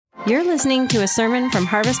You're listening to a sermon from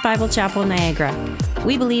Harvest Bible Chapel, Niagara.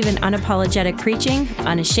 We believe in unapologetic preaching,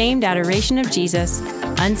 unashamed adoration of Jesus,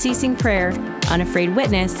 unceasing prayer, unafraid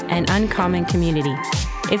witness, and uncommon community.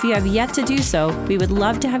 If you have yet to do so, we would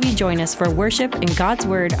love to have you join us for worship and God's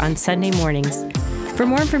Word on Sunday mornings. For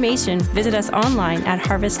more information, visit us online at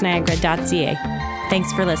harvestniagara.ca.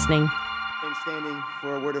 Thanks for listening. Standing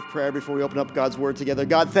for a word of prayer before we open up God's Word together.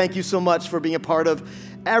 God, thank you so much for being a part of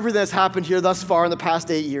everything that's happened here thus far in the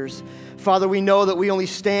past 8 years. Father, we know that we only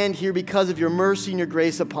stand here because of your mercy and your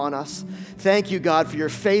grace upon us. Thank you, God, for your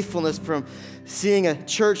faithfulness from seeing a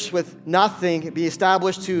church with nothing be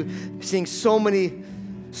established to seeing so many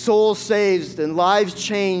souls saved and lives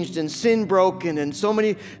changed and sin broken and so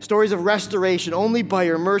many stories of restoration only by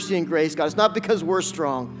your mercy and grace, God. It's not because we're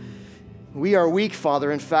strong. We are weak, Father.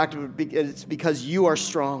 In fact, it's because you are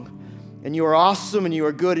strong and you are awesome and you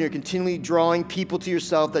are good and you're continually drawing people to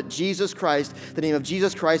yourself, that Jesus Christ, the name of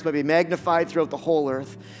Jesus Christ, might be magnified throughout the whole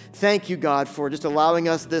earth. Thank you, God, for just allowing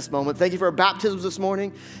us this moment. Thank you for our baptisms this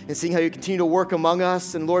morning and seeing how you continue to work among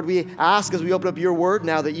us. And Lord, we ask as we open up your word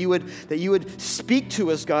now that you would speak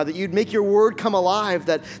to us, God, that you'd make your word come alive,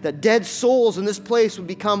 that dead souls in this place would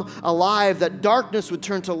become alive, that darkness would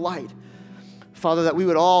turn to light. Father, that we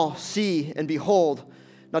would all see and behold,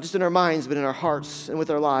 not just in our minds, but in our hearts and with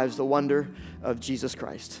our lives, the wonder of Jesus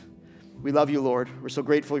Christ. We love you, Lord. We're so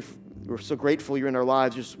grateful you're in our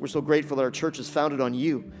lives. We're so grateful that our church is founded on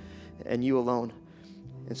you and you alone.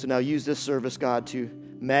 And so now use this service, God, to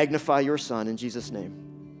magnify your Son in Jesus'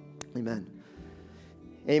 name. Amen.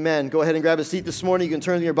 Amen. Go ahead and grab a seat this morning. You can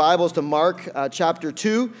turn your Bibles to Mark chapter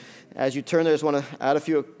 2. As you turn there, I just want to add a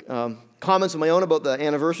few comments of my own about the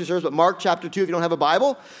anniversary service. But Mark chapter 2, if you don't have a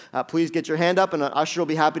Bible, please get your hand up and an usher will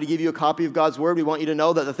be happy to give you a copy of God's Word. We want you to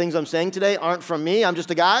know that the things I'm saying today aren't from me. I'm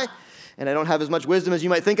just a guy, and I don't have as much wisdom as you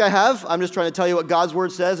might think I have. I'm just trying to tell you what God's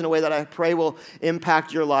Word says in a way that I pray will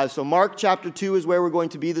impact your lives. So Mark chapter 2 is where we're going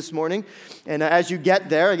to be this morning. And as you get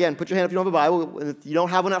there, again, put your hand up if you don't have a Bible. And if you don't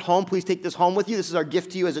have one at home, please take this home with you. This is our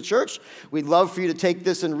gift to you as a church. We'd love for you to take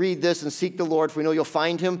this and read this and seek the Lord, for we know you'll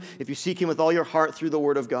find him if you seek him with all your heart through the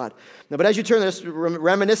Word of God. Now, but as you turn this,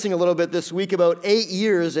 reminiscing a little bit this week about 8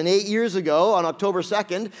 years, and 8 years ago on October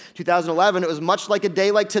 2nd, 2011, it was much like a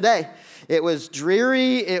day like today. It was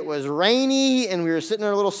dreary, it was rainy, and we were sitting in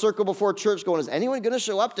our little circle before church going, is anyone going to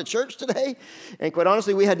show up to church today? And quite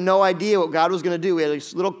honestly, we had no idea what God was going to do. We had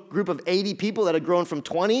a little group of 80 people that had grown from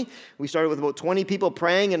 20. We started with about 20 people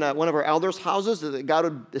praying in one of our elders' houses that God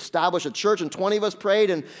would establish a church, and 20 of us prayed,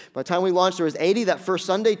 and by the time we launched, there was 80. That first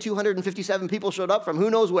Sunday, 257 people showed up from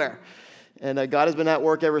who knows where. And God has been at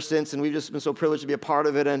work ever since, and we've just been so privileged to be a part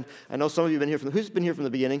of it. And I know some of you have been here who's been here from the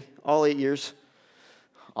beginning? All 8 years?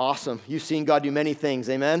 Awesome. You've seen God do many things,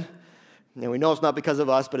 amen? And we know it's not because of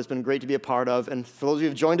us, but it's been great to be a part of. And for those of you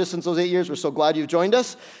who have joined us since those 8 years, we're so glad you've joined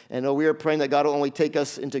us. And we are praying that God will only take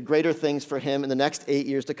us into greater things for him in the next 8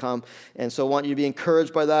 years to come. And so I want you to be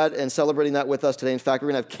encouraged by that and celebrating that with us today. In fact,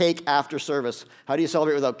 we're going to have cake after service. How do you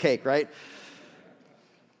celebrate without cake, right?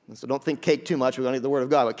 So don't think cake too much. We're going to need the Word of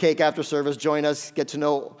God. But cake after service, join us, get to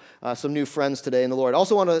know some new friends today in the Lord.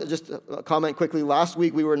 Also want to just comment quickly. Last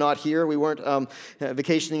week we were not here. We weren't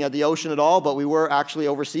vacationing at the ocean at all, but we were actually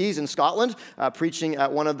overseas in Scotland, preaching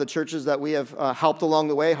at one of the churches that we have helped along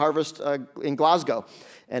the way, Harvest in Glasgow.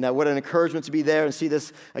 And what an encouragement to be there and see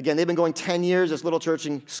this. Again, they've been going 10 years, this little church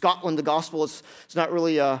in Scotland. The gospel is not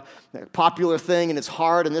really a popular thing, and it's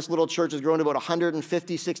hard. And this little church has grown to about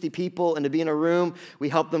 150, 60 people. And to be in a room, we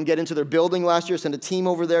helped them get into their building last year, send a team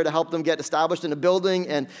over there to help them get established in a building.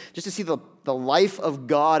 And just to see the life of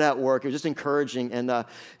God at work, it was just encouraging. And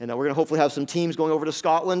we're going to hopefully have some teams going over to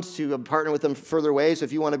Scotland to partner with them further ways. So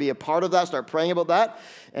if you want to be a part of that, start praying about that.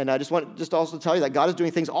 And I just want also to tell you that God is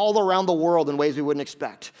doing things all around the world in ways we wouldn't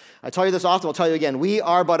expect. I tell you this often, I'll tell you again. We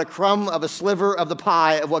are but a crumb of a sliver of the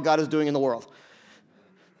pie of what God is doing in the world.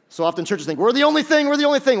 So often churches think, we're the only thing, we're the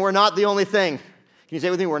only thing. We're not the only thing. Can you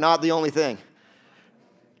say with me, we're not the only thing?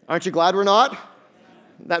 Aren't you glad we're not?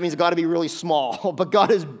 That means it's got to be really small. But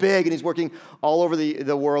God is big, and he's working all over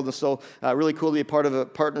the world. And so really cool to be a part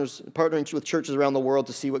of partnering with churches around the world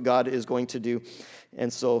to see what God is going to do.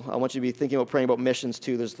 And so I want you to be thinking about praying about missions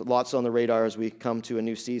too. There's lots on the radar as we come to a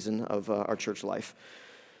new season of our church life.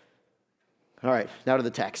 All right, now to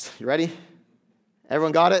the text. You ready?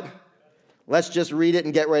 Everyone got it? Let's just read it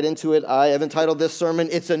and get right into it. I have entitled this sermon,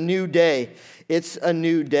 It's a New Day. It's a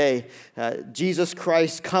new day. Jesus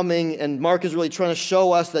Christ coming, and Mark is really trying to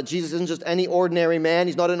show us that Jesus isn't just any ordinary man.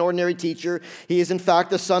 He's not an ordinary teacher. He is, in fact,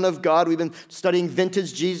 the Son of God. We've been studying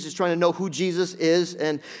vintage Jesus, just trying to know who Jesus is.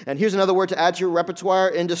 And here's another word to add to your repertoire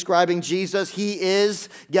in describing Jesus. He is,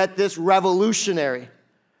 get this, revolutionary.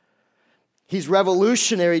 He's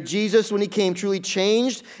revolutionary. Jesus, when he came, truly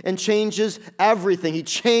changed and changes everything. He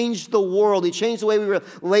changed the world. He changed the way we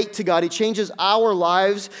relate to God. He changes our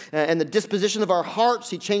lives and the disposition of our hearts.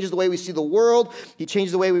 He changes the way we see the world. He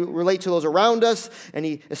changes the way we relate to those around us. And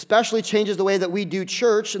he especially changes the way that we do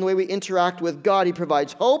church and the way we interact with God. He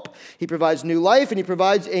provides hope. He provides new life. And he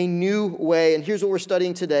provides a new way. And here's what we're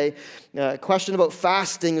studying today. A question about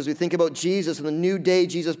fasting as we think about Jesus and the new day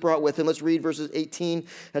Jesus brought with him. Let's read verses 18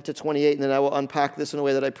 to 28, and then I will unpack this in a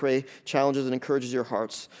way that I pray challenges and encourages your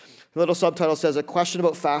hearts. The little subtitle says, a question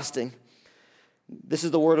about fasting. This is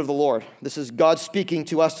the word of the Lord. This is God speaking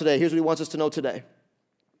to us today. Here's what he wants us to know today.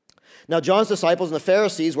 Now, John's disciples and the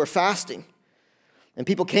Pharisees were fasting. And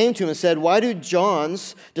people came to him and said, why do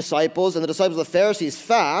John's disciples and the disciples of the Pharisees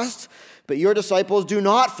fast, but your disciples do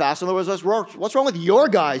not fast? In other words, what's wrong with your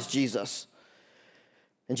guys, Jesus?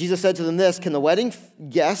 And Jesus said to them this, can the wedding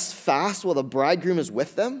guests fast while the bridegroom is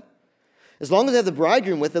with them? As long as they have the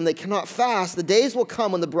bridegroom with them, they cannot fast. The days will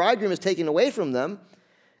come when the bridegroom is taken away from them,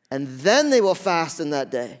 and then they will fast in that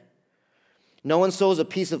day. No one sews a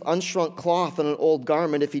piece of unshrunk cloth on an old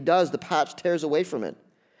garment. If he does, the patch tears away from it.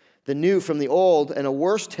 The new from the old, and a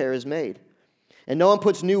worse tear is made. And no one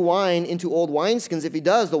puts new wine into old wineskins. If he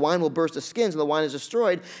does, the wine will burst the skins, and the wine is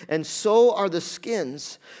destroyed. And so are the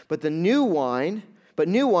skins. But new wine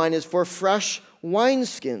is for fresh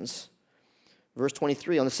wineskins. Verse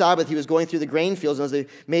 23, on the Sabbath he was going through the grain fields, and as they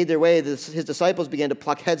made their way, his disciples began to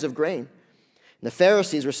pluck heads of grain. And the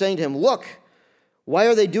Pharisees were saying to him, look, why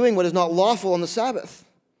are they doing what is not lawful on the Sabbath?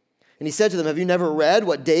 And he said to them, have you never read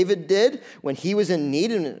what David did when he was in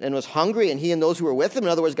need and was hungry, and he and those who were with him? In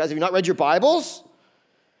other words, guys, have you not read your Bibles?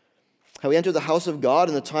 How he entered the house of God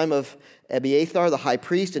in the time of Abiathar, the high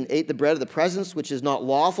priest, and ate the bread of the presence, which is not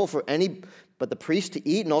lawful for any but the priest to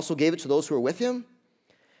eat, and also gave it to those who were with him.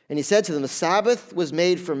 And he said to them, the Sabbath was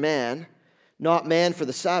made for man, not man for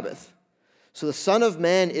the Sabbath. So the Son of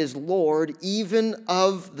Man is Lord even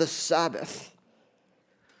of the Sabbath.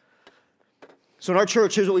 So in our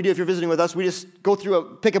church, here's what we do if you're visiting with us. We just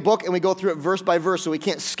pick a book and we go through it verse by verse. So we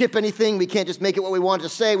can't skip anything. We can't just make it what we want to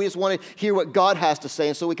say. We just want to hear what God has to say.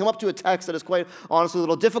 And so we come up to a text that is quite honestly a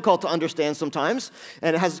little difficult to understand sometimes.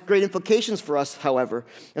 And it has great implications for us, however.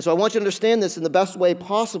 And so I want you to understand this in the best way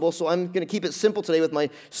possible. So I'm going to keep it simple today with my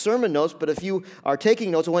sermon notes. But if you are taking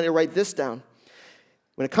notes, I want you to write this down.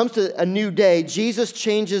 When it comes to a new day, Jesus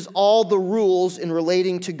changes all the rules in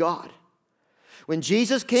relating to God. When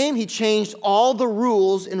Jesus came, he changed all the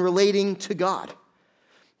rules in relating to God.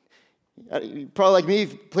 Probably like me,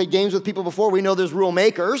 you've played games with people before. We know there's rule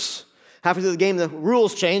makers. Halfway through the game, the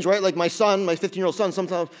rules change, right? Like my son, my 15-year-old son,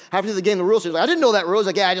 sometimes halfway through the game, the rules change. Like, I didn't know that rule. He's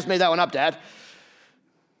like, yeah, I just made that one up, Dad.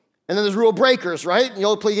 And then there's rule breakers, right?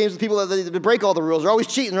 You play games with people that break all the rules. They're always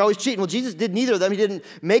cheating. Well, Jesus did neither of them. He didn't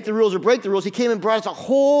make the rules or break the rules. He came and brought us a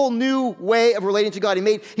whole new way of relating to God.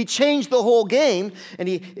 He changed the whole game, and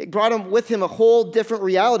he brought with him a whole different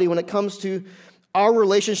reality when it comes to our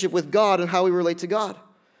relationship with God and how we relate to God.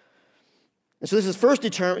 And so this is first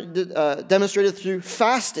demonstrated through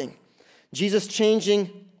fasting. Jesus changing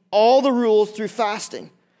all the rules through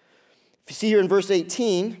fasting. If you see here in verse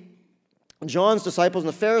 18, John's disciples and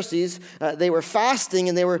the Pharisees, they were fasting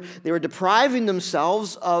and they were depriving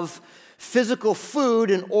themselves of physical food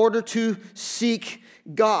in order to seek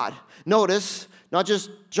God. Notice, not just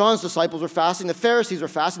John's disciples were fasting, the Pharisees were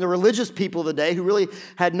fasting, the religious people of the day who really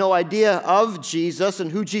had no idea of Jesus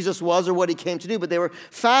and who Jesus was or what he came to do, but they were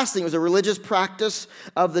fasting. It was a religious practice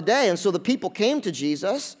of the day. And so the people came to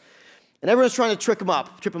Jesus, and everyone's trying to trip him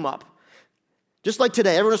up. Just like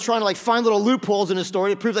today, everyone's trying to find little loopholes in his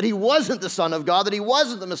story to prove that he wasn't the Son of God, that he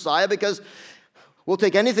wasn't the Messiah, because we'll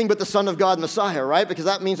take anything but the Son of God Messiah, right? Because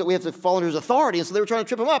that means that we have to follow under his authority. And so they were trying to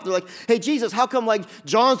trip him up. They're like, hey, Jesus, how come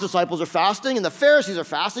John's disciples are fasting and the Pharisees are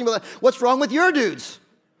fasting, but what's wrong with your dudes?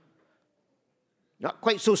 Not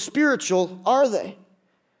quite so spiritual, are they?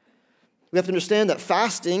 We have to understand that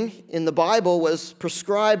fasting in the Bible was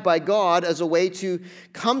prescribed by God as a way to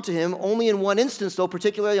come to him only in one instance, though,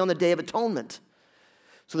 particularly on the Day of Atonement.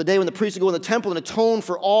 So the day when the priests would go in the temple and atone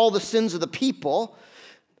for all the sins of the people,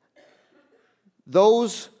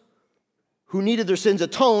 those who needed their sins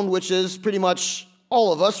atoned, which is pretty much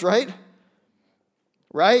all of us, right?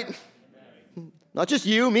 Right? Not just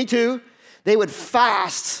you, me too. They would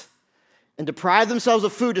fast and deprive themselves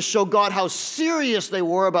of food to show God how serious they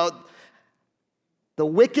were about the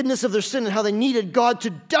wickedness of their sin and how they needed God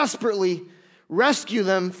to desperately rescue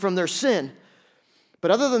them from their sin.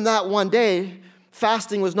 But other than that one day,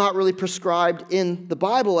 fasting was not really prescribed in the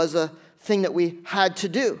Bible as a thing that we had to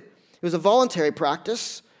do. It was a voluntary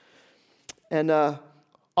practice. And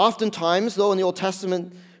oftentimes, though, in the Old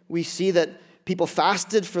Testament, we see that people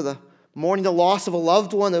fasted for the mourning the loss of a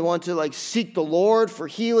loved one. They wanted to seek the Lord for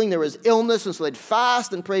healing. There was illness, and so they'd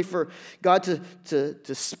fast and pray for God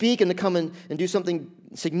to speak and to come and do something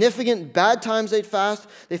significant. Bad times they'd fast.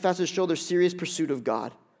 They fasted to show their serious pursuit of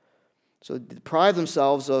God. So they deprive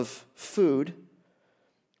themselves of food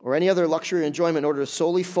or any other luxury or enjoyment in order to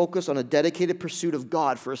solely focus on a dedicated pursuit of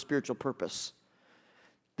God for a spiritual purpose.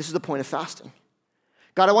 This is the point of fasting.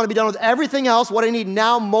 God, I want to be done with everything else. What I need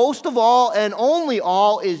now, most of all and only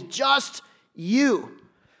all, is just you.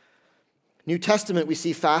 New Testament, we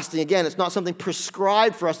see fasting again. It's not something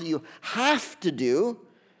prescribed for us that you have to do.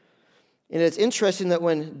 And it's interesting that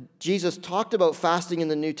when Jesus talked about fasting in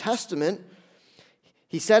the New Testament,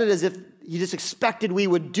 he said it as if he just expected we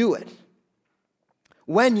would do it.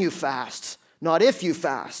 When you fast, not if you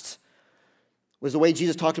fast, was the way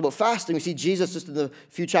Jesus talked about fasting. We see Jesus just in the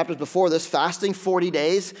few chapters before this, fasting 40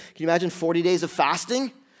 days. Can you imagine 40 days of fasting?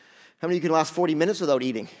 How many of you can last 40 minutes without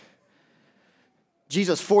eating?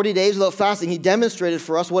 Jesus, 40 days without fasting, he demonstrated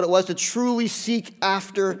for us what it was to truly seek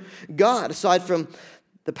after God. Aside from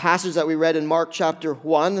the passage that we read in Mark chapter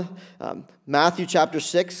 1, Matthew chapter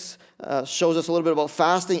 6, shows us a little bit about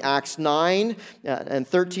fasting, Acts 9 and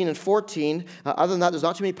 13 and 14. Other than that, there's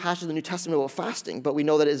not too many passages in the New Testament about fasting, but we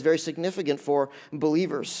know that it is very significant for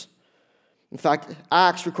believers. In fact,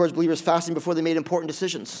 Acts records believers fasting before they made important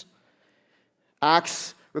decisions.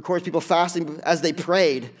 Acts records people fasting as they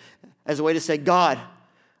prayed, as a way to say, God,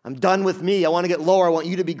 I'm done with me. I want to get lower. I want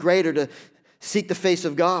you to be greater, to seek the face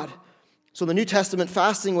of God. So the New Testament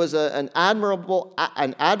fasting was an admirable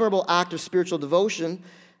act of spiritual devotion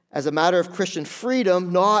as a matter of Christian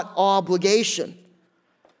freedom, not obligation.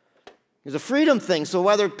 It's a freedom thing, so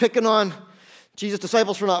whether picking on Jesus'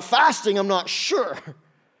 disciples for not fasting, I'm not sure.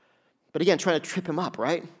 But again, trying to trip him up,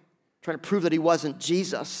 right? Trying to prove that he wasn't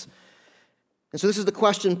Jesus. And so this is the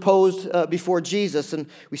question posed before Jesus, and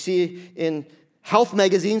we see in health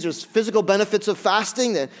magazines, there's physical benefits of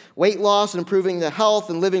fasting, that weight loss and improving the health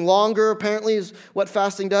and living longer apparently is what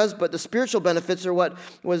fasting does, but the spiritual benefits are what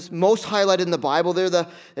was most highlighted in the Bible. They're the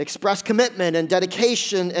express commitment and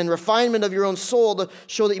dedication and refinement of your own soul to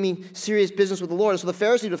show that you mean serious business with the Lord. And so the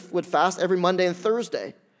Pharisees would fast every Monday and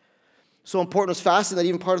Thursday. So important was fasting that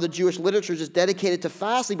even part of the Jewish literature is just dedicated to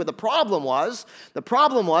fasting. But the problem was that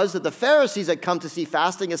the Pharisees had come to see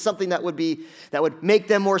fasting as something that would make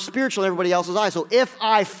them more spiritual in everybody else's eyes. So if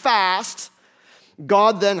I fast,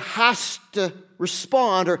 God then has to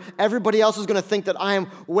respond, or everybody else is going to think that I am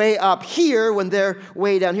way up here when they're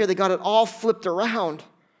way down here. They got it all flipped around.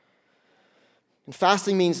 And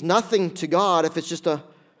fasting means nothing to God if it's just a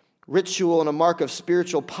ritual and a mark of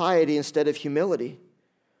spiritual piety instead of humility.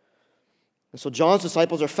 And so John's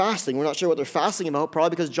disciples are fasting. We're not sure what they're fasting about, probably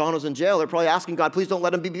because John was in jail. They're probably asking God, please don't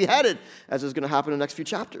let him be beheaded, as is going to happen in the next few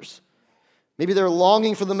chapters. Maybe they're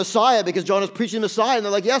longing for the Messiah because John is preaching the Messiah, and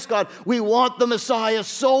they're like, yes, God, we want the Messiah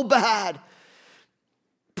so bad.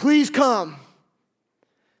 Please come.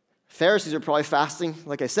 Pharisees are probably fasting,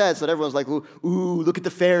 like I said, so that everyone's like, ooh, look at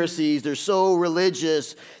the Pharisees. They're so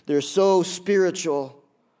religious. They're so spiritual.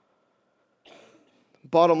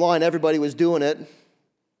 Bottom line, everybody was doing it.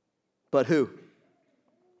 But who?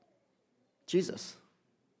 Jesus.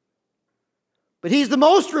 But he's the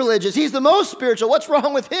most religious. He's the most spiritual. What's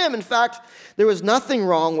wrong with him? In fact, there was nothing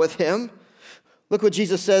wrong with him. Look what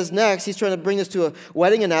Jesus says next. He's trying to bring this to a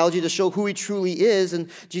wedding analogy to show who he truly is. And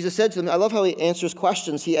Jesus said to them, I love how he answers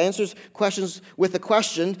questions. He answers questions with a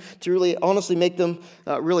question to really honestly make them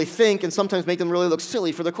really think, and sometimes make them really look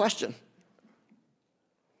silly for their question.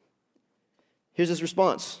 Here's his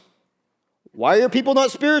response. Why are your people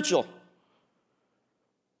not spiritual?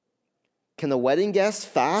 Can the wedding guests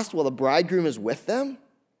fast while the bridegroom is with them?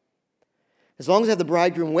 As long as they have the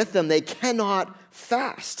bridegroom with them, they cannot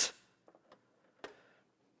fast.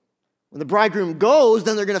 When the bridegroom goes,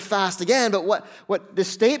 then they're going to fast again. But what this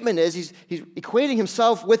statement is, he's equating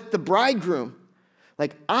himself with the bridegroom.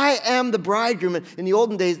 Like, I am the bridegroom. And in the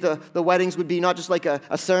olden days, the weddings would be not just like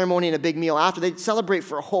a ceremony and a big meal after. They'd celebrate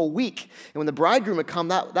for a whole week. And when the bridegroom would come,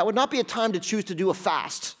 that would not be a time to choose to do a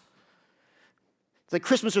fast. It's like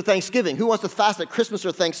Christmas or Thanksgiving. Who wants to fast at Christmas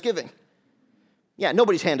or Thanksgiving? Yeah,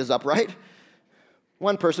 nobody's hand is up, right?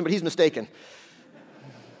 One person, but he's mistaken.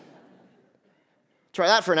 Try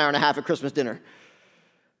that for an hour and a half at Christmas dinner.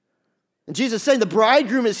 And Jesus is saying the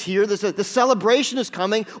bridegroom is here. The celebration is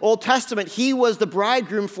coming. Old Testament, he was the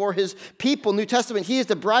bridegroom for his people. New Testament, he is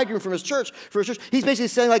the bridegroom for his church. He's basically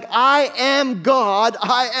saying, like, I am God.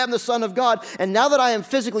 I am the Son of God. And now that I am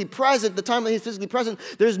physically present, the time that he's physically present,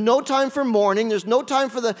 there's no time for mourning. There's no time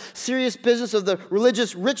for the serious business of the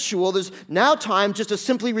religious ritual. There's now time just to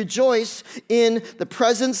simply rejoice in the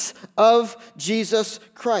presence of Jesus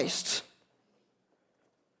Christ.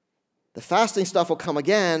 The fasting stuff will come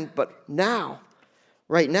again, but now,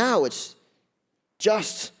 right now, it's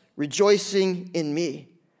just rejoicing in me.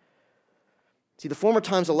 See, the former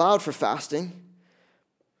times allowed for fasting,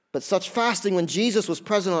 but such fasting when Jesus was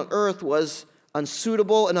present on earth was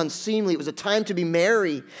unsuitable and unseemly. It was a time to be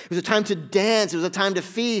merry. It was a time to dance. It was a time to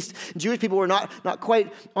feast. Jewish people were not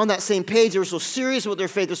quite on that same page. They were so serious about their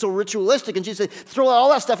faith. They're so ritualistic. And Jesus said, throw all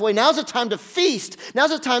that stuff away. Now's the time to feast.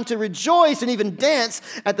 Now's the time to rejoice and even dance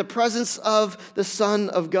at the presence of the Son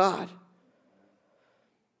of God.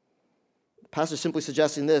 The pastor is simply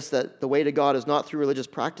suggesting this, that the way to God is not through religious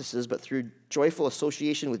practices, but through joyful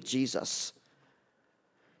association with Jesus.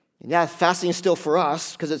 And yeah, fasting is still for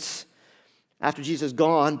us because it's after Jesus is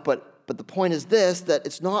gone, but the point is this, that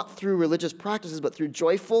it's not through religious practices, but through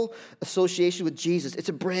joyful association with Jesus. It's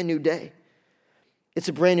a brand new day. It's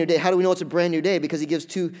a brand new day. How do we know it's a brand new day? Because he gives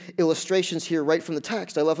two illustrations here right from the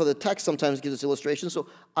text. I love how the text sometimes gives us illustrations, so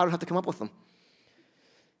I don't have to come up with them.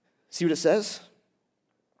 See what it says?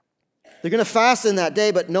 They're going to fast in that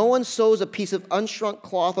day, but no one sews a piece of unshrunk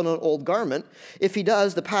cloth on an old garment. If he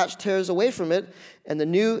does, the patch tears away from it, and the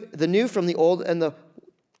new from the old, and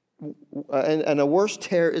a worse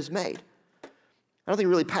tear is made. I don't think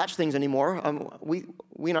we really patch things anymore. We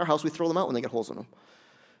in our house, we throw them out when they get holes in them.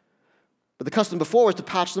 But the custom before was to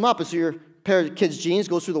patch them up. And so your pair of kids' jeans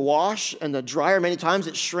goes through the wash and the dryer. Many times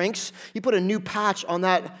it shrinks. You put a new patch on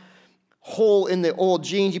that hole in the old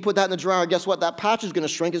jeans. You put that in the dryer. Guess what? That patch is going to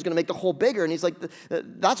shrink. It's going to make the hole bigger. And he's like,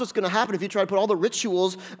 that's what's going to happen if you try to put all the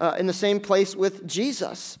rituals in the same place with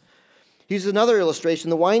Jesus. He uses another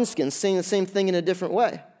illustration, the wineskins, saying the same thing in a different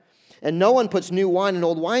way. And no one puts new wine in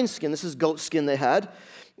old wineskin. This is goat skin they had.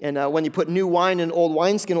 And when you put new wine in old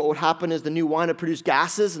wineskin, what would happen is the new wine would produce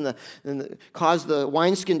gases and cause the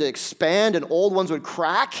wineskin to expand, and old ones would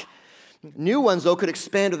crack. New ones, though, could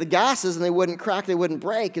expand with the gases, and they wouldn't crack, they wouldn't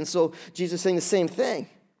break. And so Jesus is saying the same thing.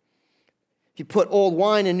 If you put old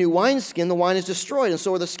wine in new wineskin, the wine is destroyed, and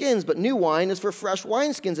so are the skins. But new wine is for fresh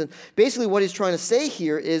wineskins. And basically what he's trying to say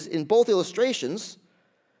here is, in both illustrations,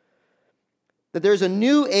 that there's a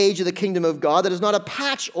new age of the kingdom of God that is not a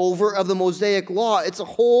patch over of the Mosaic law. It's a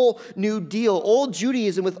whole new deal. Old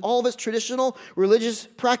Judaism, with all of its traditional religious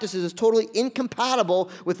practices, is totally incompatible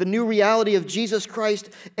with the new reality of Jesus Christ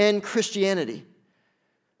and Christianity.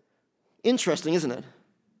 Interesting, isn't it?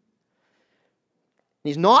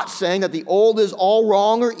 He's not saying that the old is all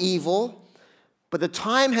wrong or evil, but the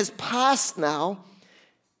time has passed now.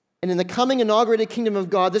 And in the coming inaugurated kingdom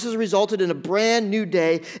of God, this has resulted in a brand new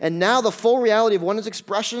day. And now the full reality of one's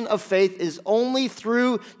expression of faith is only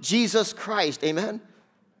through Jesus Christ. Amen?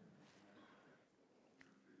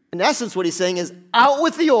 In essence, what he's saying is out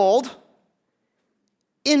with the old,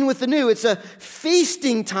 in with the new. It's a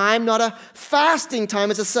feasting time, not a fasting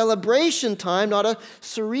time. It's a celebration time, not a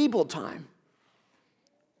cerebral time.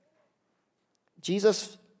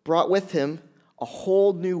 Jesus brought with him a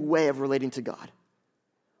whole new way of relating to God.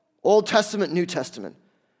 Old Testament, New Testament.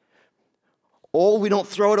 Old, we don't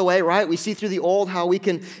throw it away, right? We see through the old how we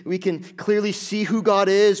can clearly see who God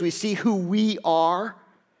is. We see who we are.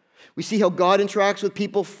 We see how God interacts with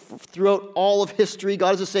people throughout all of history.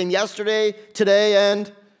 God is the same yesterday, today,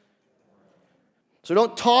 and... So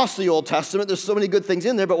don't toss the Old Testament. There's so many good things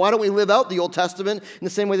in there, but why don't we live out the Old Testament in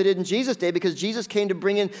the same way they did in Jesus' day? Because Jesus came to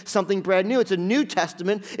bring in something brand new. It's a new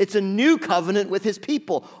testament. It's a new covenant with his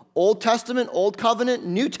people. Old Testament, Old Covenant,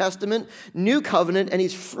 New Testament, New Covenant, and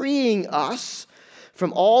he's freeing us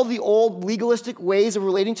from all the old legalistic ways of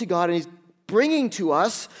relating to God, and he's bringing to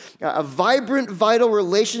us a vibrant, vital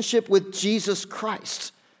relationship with Jesus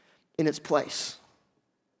Christ in its place.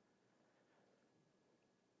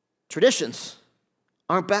 Traditions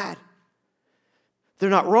aren't bad. They're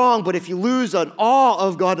not wrong, but if you lose an awe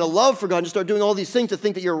of God and a love for God and you start doing all these things to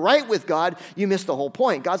think that you're right with God, you miss the whole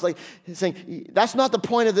point. God's like saying, that's not the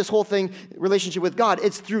point of this whole thing, relationship with God.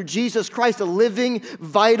 It's through Jesus Christ, a living,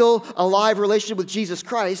 vital, alive relationship with Jesus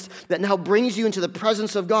Christ that now brings you into the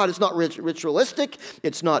presence of God. It's not ritualistic.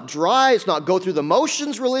 It's not dry. It's not go through the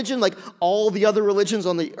motions religion like all the other religions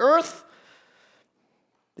on the earth.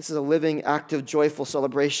 This is a living, active, joyful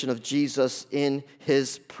celebration of Jesus in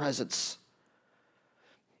his presence.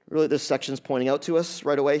 Really, this section's pointing out to us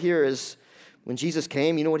right away here is When Jesus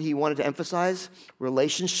came, you know what he wanted to emphasize?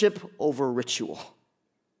 Relationship over ritual.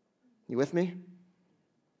 You with me?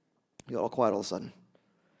 You got all quiet all of a sudden.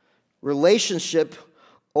 Relationship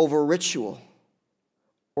over ritual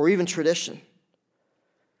or even tradition.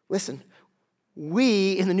 Listen,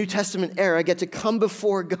 we in the New Testament era get to come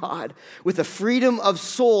before God with a freedom of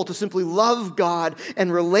soul to simply love God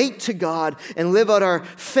and relate to God and live out our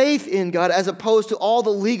faith in God as opposed to all the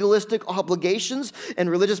legalistic obligations and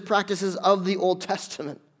religious practices of the Old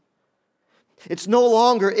Testament. It's no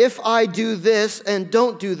longer, if I do this and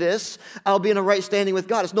don't do this, I'll be in a right standing with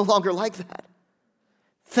God. It's no longer like that.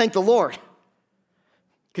 Thank the Lord.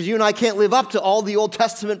 Because you and I can't live up to all the Old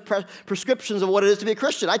Testament prescriptions of what it is to be a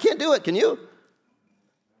Christian. I can't do it. Can you?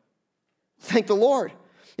 Thank the Lord.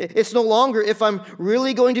 It's no longer, if I'm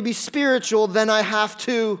really going to be spiritual, then I have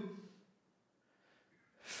to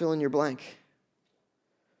fill in your blank.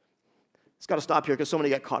 It's got to stop here because so many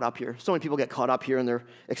get caught up here. So many people get caught up here in their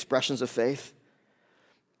expressions of faith.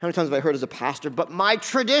 How many times have I heard as a pastor, but my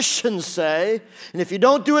traditions say, and if you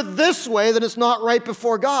don't do it this way, then it's not right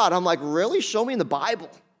before God. I'm like, really? Show me in the Bible.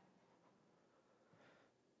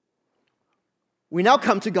 We now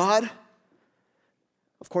come to God.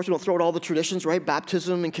 Of course, we don't throw out all the traditions, right?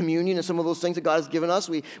 Baptism and communion and some of those things that God has given us.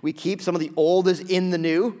 We keep some of the old is in the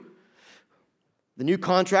new. The new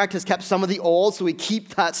contract has kept some of the old, so we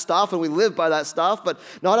keep that stuff and we live by that stuff, but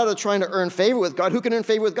not out of trying to earn favor with God. Who can earn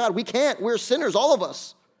favor with God? We can't. We're sinners, all of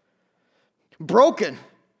us. Broken.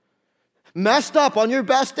 Messed up on your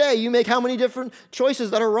best day. You make how many different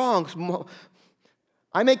choices that are wrong?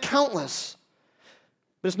 I make countless.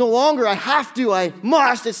 But it's no longer I have to, I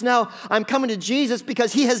must. It's now I'm coming to Jesus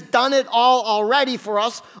because he has done it all already for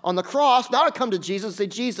us on the cross. Now I come to Jesus and say,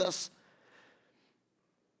 Jesus,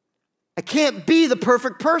 I can't be the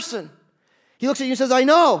perfect person. He looks at you and says, I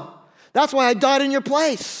know. That's why I died in your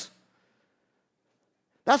place.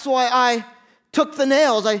 That's why I took the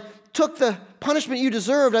nails. I took the punishment you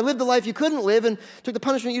deserved. I lived the life you couldn't live and took the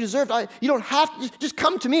punishment you deserved. You don't have to, just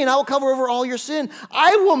come to me and I will cover over all your sin.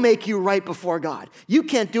 I will make you right before God. You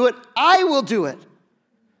can't do it. I will do it.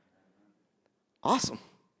 Awesome.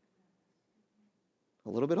 A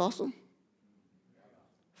little bit awesome?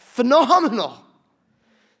 Phenomenal.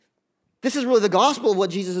 This is really the gospel of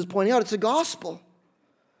what Jesus is pointing out. It's a gospel.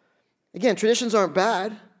 Again, traditions aren't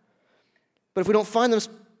bad, but if we don't find them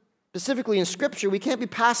specifically in Scripture, we can't be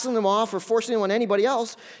passing them off or forcing them on anybody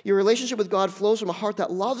else. Your relationship with God flows from a heart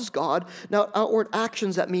that loves God, not outward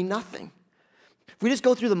actions that mean nothing. If we just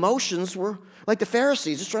go through the motions, we're like the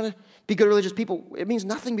Pharisees, just trying to be good religious people. It means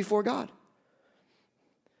nothing before God.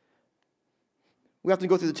 We have to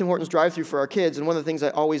go through the Tim Hortons drive-thru for our kids, and one of the things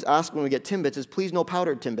I always ask when we get Timbits is, please no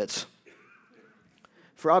powdered Timbits.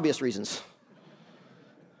 For obvious reasons.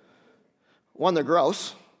 One, they're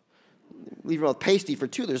gross. Leave your mouth pasty. For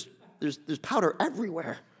two, there's powder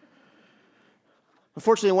everywhere.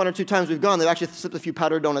 Unfortunately, one or two times we've gone, they've actually slipped a few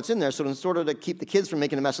powdered donuts in there, so in order to keep the kids from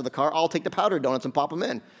making a mess of the car, I'll take the powdered donuts and pop them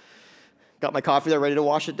in. Got my coffee there ready to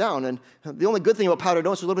wash it down, and the only good thing about powdered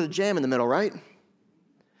donuts is a little bit of jam in the middle, right?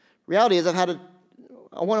 Reality is I've had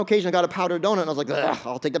on one occasion I got a powdered donut, and I was like,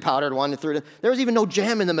 I'll take the powdered one. And threw it in. There was even no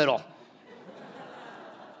jam in the middle.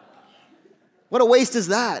 What a waste is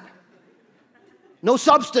that? No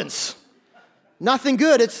substance. Nothing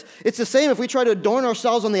good. It's the same if we try to adorn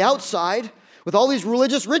ourselves on the outside with all these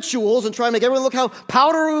religious rituals and try to make everyone look how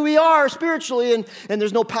powdery we are spiritually, and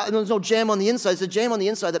there's no jam on the inside. It's the jam on the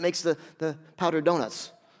inside that makes the powdered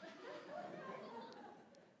donuts.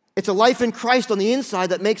 It's a life in Christ on the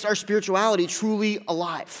inside that makes our spirituality truly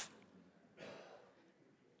alive.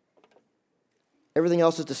 Everything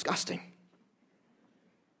else is disgusting.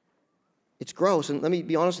 It's gross, and let me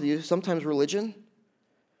be honest with you, sometimes religion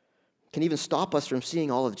can even stop us from seeing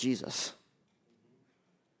all of Jesus.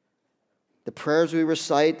 The prayers we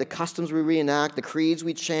recite, the customs we reenact, the creeds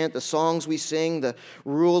we chant, the songs we sing, the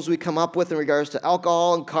rules we come up with in regards to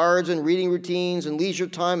alcohol and cards and reading routines and leisure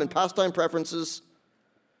time and pastime preferences.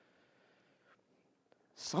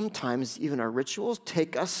 Sometimes even our rituals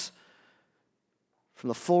take us from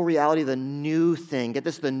the full reality of the new thing. Get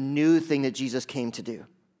this, the new thing that Jesus came to do.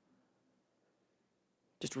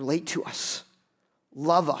 Just relate to us,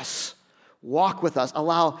 love us, walk with us,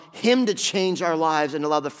 allow him to change our lives and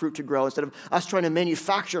allow the fruit to grow instead of us trying to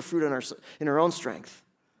manufacture fruit in our own strength.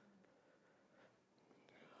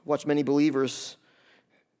 I've watched many believers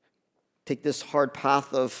take this hard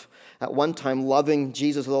path of, at one time, loving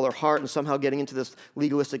Jesus with all their heart and somehow getting into this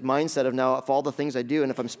legalistic mindset of now, if all the things I do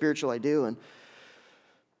and if I'm spiritual, I do. And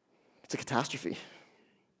it's a catastrophe.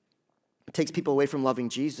 It takes people away from loving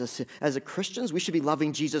Jesus. As Christians, we should be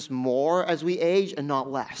loving Jesus more as we age and not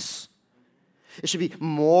less. It should be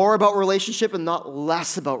more about relationship and not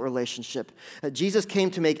less about relationship. Jesus came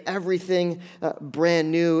to make everything brand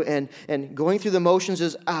new, and going through the motions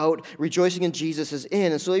is out, rejoicing in Jesus is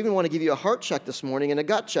in. And so I even want to give you a heart check this morning and a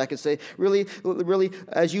gut check and say, really,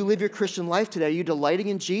 as you live your Christian life today, are you delighting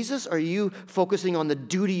in Jesus, or are you focusing on the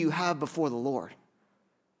duty you have before the Lord?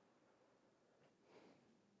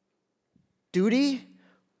 Duty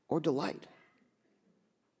or delight?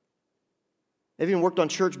 I've even worked on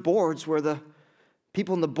church boards where the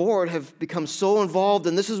people on the board have become so involved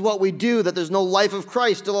in this is what we do that there's no life of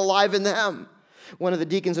Christ still alive in them. One of the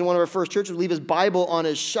deacons in one of our first churches would leave his Bible on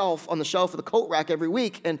the shelf of the coat rack every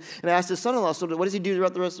week. And I asked his son-in-law, so what does he do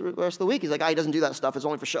throughout the rest of the week? He's like, he doesn't do that stuff. It's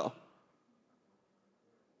only for show.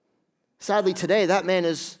 Sadly, today, that man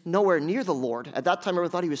is nowhere near the Lord. At that time, everyone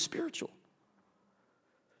thought he was spiritual.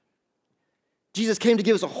 Jesus came to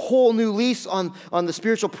give us a whole new lease on the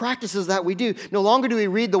spiritual practices that we do. No longer do we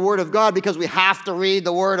read the Word of God because we have to read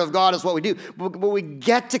the Word of God is what we do. But we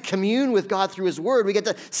get to commune with God through His Word. We get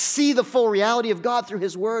to see the full reality of God through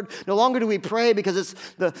His Word. No longer do we pray because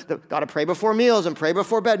it's got to pray before meals and pray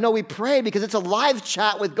before bed. No, we pray because it's a live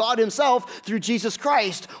chat with God Himself through Jesus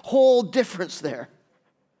Christ. Whole difference there.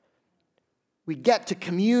 We get to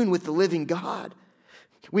commune with the living God.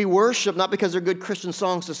 We worship not because they're good Christian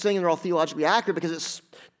songs to sing and they're all theologically accurate, because it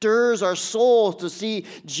stirs our soul to see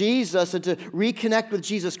Jesus and to reconnect with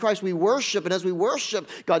Jesus Christ. We worship, and as we worship,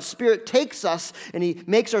 God's Spirit takes us and He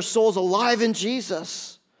makes our souls alive in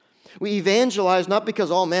Jesus. We evangelize not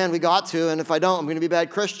because, oh man, we got to, and if I don't, I'm going to be a bad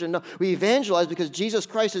Christian. No, we evangelize because Jesus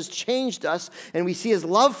Christ has changed us, and we see His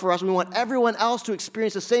love for us. We want everyone else to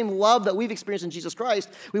experience the same love that we've experienced in Jesus Christ.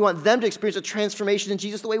 We want them to experience a transformation in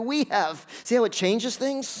Jesus the way we have. See how it changes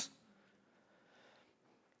things?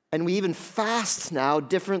 And we even fast now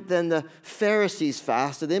different than the Pharisees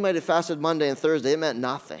fasted. They might have fasted Monday and Thursday. It meant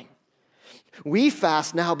nothing. We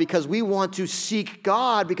fast now because we want to seek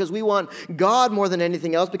God, because we want God more than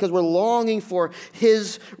anything else, because we're longing for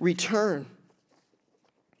His return.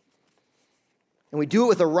 And we do it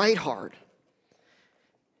with a right heart.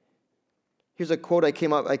 Here's a quote I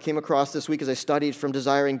came across this week as I studied from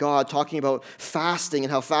Desiring God, talking about fasting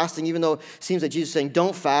and how fasting, even though it seems like Jesus is saying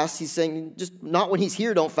don't fast, He's saying just not when He's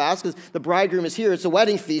here don't fast, because the bridegroom is here. It's a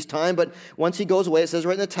wedding feast time, but once He goes away, it says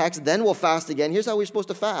right in the text, then we'll fast again. Here's how we're supposed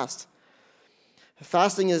to fast.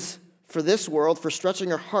 Fasting is for this world, for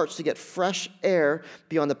stretching our hearts to get fresh air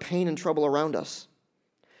beyond the pain and trouble around us.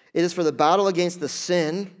 It is for the battle against the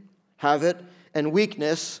sin, and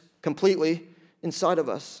weakness completely inside of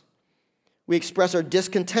us. We express our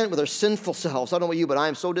discontent with our sinful selves. I don't know about you, but I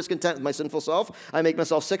am so discontent with my sinful self, I make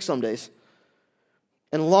myself sick some days.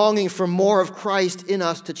 And longing for more of Christ in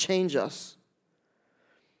us to change us.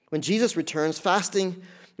 When Jesus returns, fasting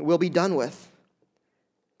will be done with.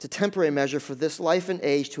 It's a temporary measure for this life and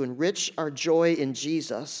age to enrich our joy in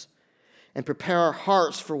Jesus and prepare our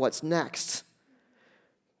hearts for what's next,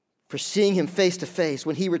 for seeing Him face to face.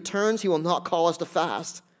 When He returns, He will not call us to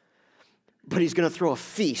fast, but He's going to throw a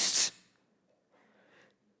feast.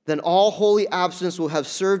 Then all holy abstinence will have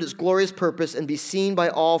served its glorious purpose and be seen by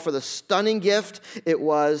all for the stunning gift it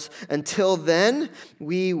was. Until then,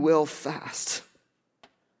 we will fast.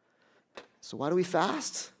 So why do we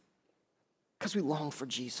fast? Because we long for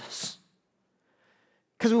Jesus.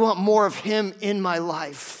 Because we want more of Him in my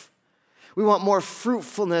life. We want more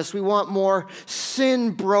fruitfulness. We want more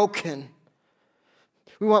sin broken.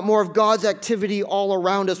 We want more of God's activity all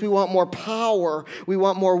around us. We want more power. We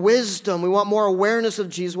want more wisdom. We want more awareness of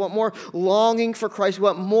Jesus. We want more longing for Christ. We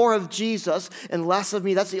want more of Jesus and less of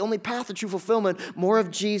me. That's the only path to true fulfillment. More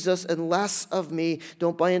of Jesus and less of me.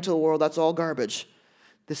 Don't buy into the world. That's all garbage.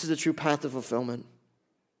 This is the true path to fulfillment.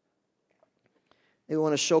 We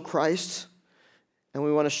want to show Christ, and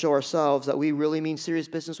we want to show ourselves that we really mean serious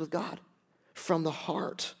business with God from the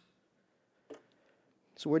heart.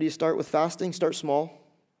 So where do you start with fasting? Start small.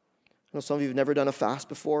 I know some of you have never done a fast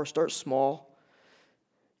before. Start small.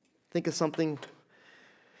 Think of something.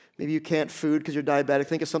 Maybe you can't food because you're diabetic.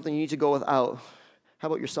 Think of something you need to go without. How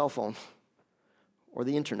about your cell phone or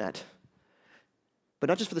the internet? But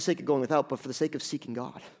not just for the sake of going without, but for the sake of seeking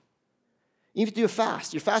God. Even if you do a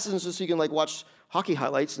fast, your fast isn't just so you can watch hockey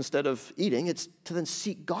highlights instead of eating. It's to then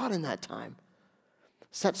seek God in that time.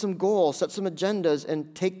 Set some goals, set some agendas,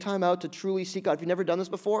 and take time out to truly seek God. If you've never done this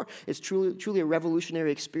before, it's truly a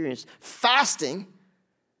revolutionary experience. Fasting,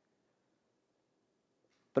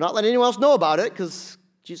 but not let anyone else know about it, because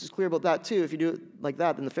Jesus is clear about that too. If you do it like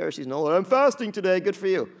that, then the Pharisees know, I'm fasting today. Good for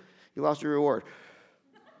you. You lost your reward.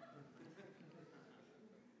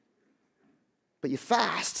 But you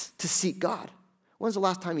fast to seek God. When's the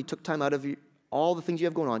last time you took time out of all the things you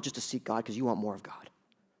have going on just to seek God because you want more of God.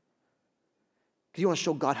 Because you want to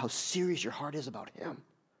show God how serious your heart is about him.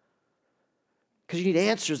 Because you need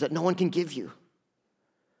answers that no one can give you.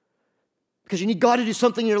 Because you need God to do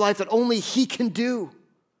something in your life that only he can do.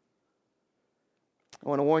 I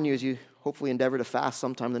want to warn you as you hopefully endeavor to fast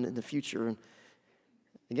sometime in the future. And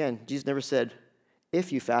again, Jesus never said,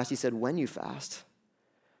 if you fast, he said, when you fast.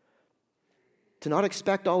 To not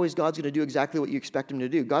expect always God's going to do exactly what you expect him to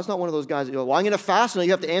do. God's not one of those guys that go, well, I'm going to fast, and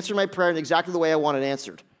you have to answer my prayer in exactly the way I want it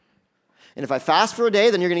answered. And if I fast for a day,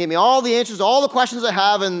 then you're going to give me all the answers, all the questions I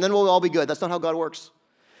have, and then we'll all be good. That's not how God works.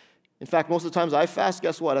 In fact, most of the times I fast,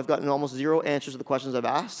 guess what? I've gotten almost zero answers to the questions I've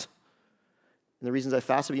asked. And the reasons I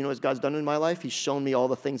fasted, you know what God's done in my life? He's shown me all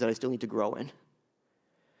the things that I still need to grow in.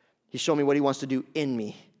 He's shown me what he wants to do in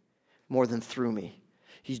me more than through me.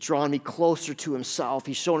 He's drawn me closer to himself.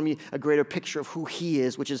 He's shown me a greater picture of who he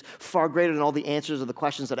is, which is far greater than all the answers of the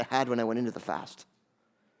questions that I had when I went into the fast.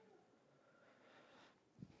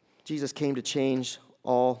 Jesus came to change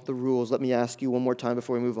all the rules. Let me ask you one more time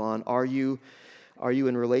before we move on. Are you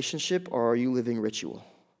in relationship or are you living ritual?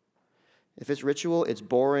 If it's ritual, it's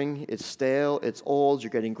boring, it's stale, it's old,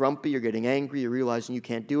 you're getting grumpy, you're getting angry, you're realizing you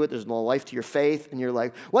can't do it, there's no life to your faith, and you're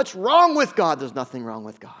like, what's wrong with God? There's nothing wrong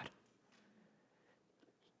with God.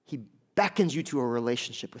 He beckons you to a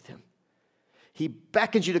relationship with him. He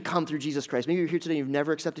beckons you to come through Jesus Christ. Maybe you're here today and you've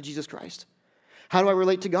never accepted Jesus Christ. How do I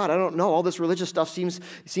relate to God? I don't know. All this religious stuff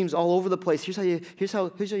seems all over the place. Here's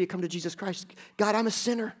how you come to Jesus Christ. God, I'm a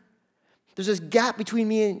sinner. There's this gap between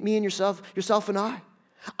me and yourself and I.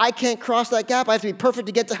 I can't cross that gap. I have to be perfect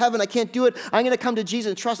to get to heaven. I can't do it. I'm going to come to Jesus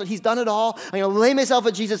and trust that he's done it all. I'm going to lay myself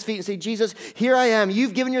at Jesus' feet and say, Jesus, here I am.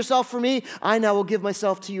 You've given yourself for me. I now will give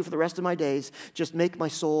myself to you for the rest of my days. Just make my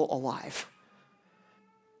soul alive.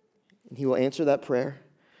 And he will answer that prayer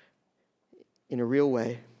in a real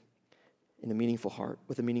way, in a meaningful heart,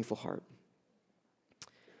 with a meaningful heart.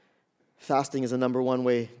 Fasting is the number one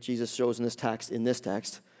way Jesus shows in this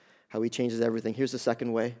text, how he changes everything. Here's the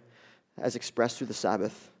second way, as expressed through the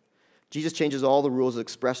Sabbath. Jesus changes all the rules as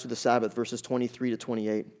expressed through the Sabbath, verses 23 to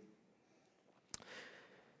 28.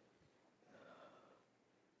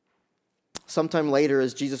 Sometime later,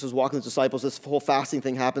 as Jesus was walking with his disciples, this whole fasting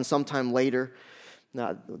thing happened. Sometime later,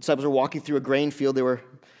 the disciples were walking through a grain field. They were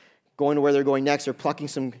going to where they're going next. They're plucking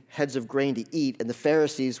some heads of grain to eat. And the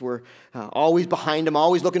Pharisees were always behind him,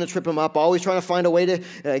 always looking to trip him up, always trying to find a way to,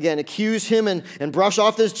 again, accuse him and brush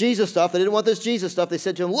off this Jesus stuff. They didn't want this Jesus stuff. They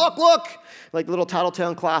said to him, look, like the little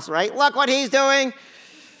Tattletale class, right? Look what he's doing.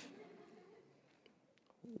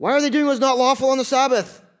 Why are they doing what's not lawful on the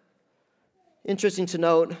Sabbath? Interesting to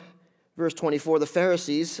note, verse 24, the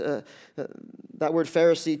Pharisees, that word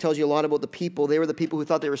Pharisee tells you a lot about the people. They were the people who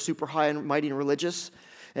thought they were super high and mighty and religious.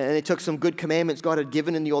 And they took some good commandments God had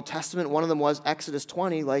given in the Old Testament. One of them was Exodus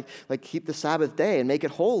 20, like keep the Sabbath day and make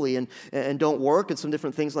it holy and don't work, and some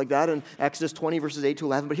different things like that in Exodus 20, verses 8 to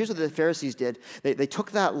 11. But here's what the Pharisees did. They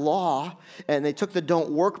took that law and they took the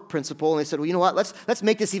don't work principle and they said, well, you know what? Let's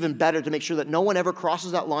make this even better to make sure that no one ever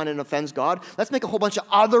crosses that line and offends God. Let's make a whole bunch of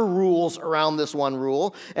other rules around this one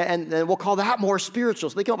rule, and we'll call that more spiritual.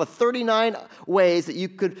 So they came up with 39 ways that you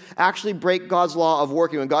could actually break God's law of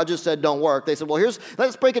working. When God just said don't work, they said, well,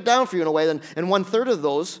 let's break it down for you in a way. And 1/3 of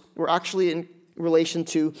those were actually in relation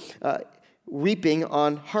to reaping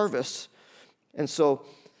on harvest. And so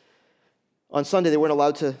on Sunday, they weren't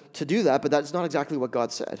allowed to do that, but that's not exactly what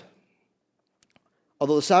God said.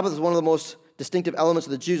 Although the Sabbath is one of the most distinctive elements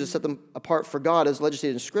of the Jews that set them apart for God as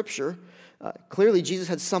legislated in Scripture, clearly Jesus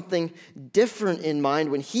had something different in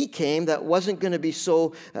mind when he came that wasn't going to be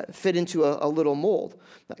so fit into a little mold.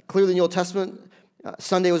 Clearly in the Old Testament,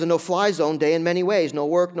 Sunday was a no-fly zone day in many ways. No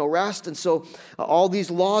work, no rest. And so all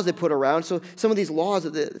these laws they put around. So some of these laws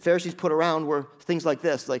that the Pharisees put around were things like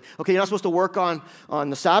this. Like, okay, you're not supposed to work on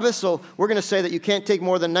the Sabbath, so we're going to say that you can't take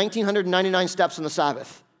more than 1,999 steps on the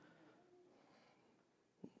Sabbath.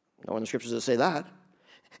 No one in the Scriptures does say that.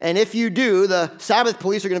 And if you do, the Sabbath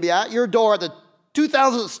police are going to be at your door at the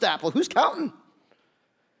 2,000th step. Well, who's counting?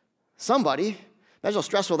 Somebody. Imagine how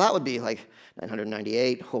stressful that would be. Like,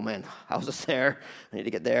 998. Oh, man, how's this there? I need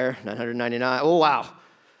to get there. 999. Oh, wow.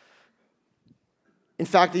 In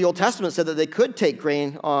fact, the Old Testament said that they could take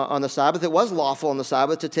grain on the Sabbath. It was lawful on the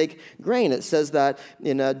Sabbath to take grain. It says that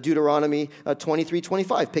in Deuteronomy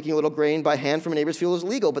 23:25, picking a little grain by hand from a neighbor's field is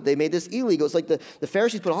legal, but they made this illegal. It's like the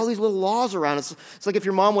Pharisees put all these little laws around it. It's like if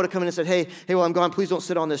your mom would have come in and said, hey, while I'm gone, please don't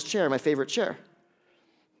sit on this chair, my favorite chair.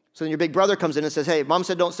 So then your big brother comes in and says, hey, mom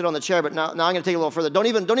said don't sit on the chair, but now I'm going to take it a little further. Don't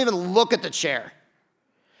even look at the chair.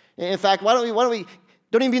 In fact, why don't we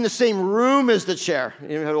don't even be in the same room as the chair?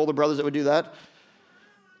 You know, had older brothers that would do that.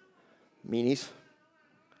 Meanies.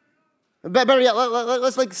 Better yet,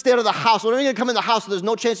 let's stay out of the house. We're only going to come in the house, so there's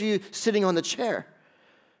no chance of you sitting on the chair.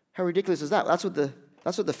 How ridiculous is that? That's what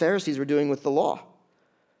the Pharisees were doing with the law.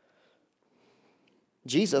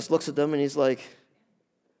 Jesus looks at them and he's like,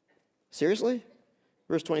 seriously?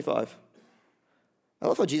 Verse 25. I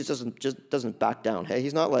love how Jesus doesn't back down. Hey,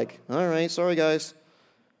 he's not like, all right, sorry guys.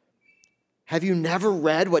 Have you never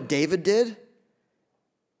read what David did?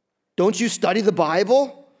 Don't you study the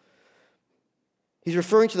Bible? He's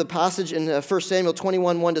referring to the passage in 1 Samuel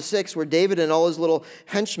 21, 1-6, where David and all his little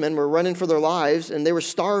henchmen were running for their lives, and they were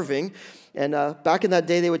starving. And back in that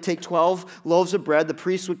day, they would take 12 loaves of bread. The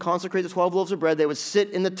priests would consecrate the 12 loaves of bread. They would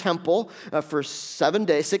sit in the temple for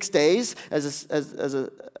 6 days to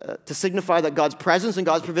signify that God's presence and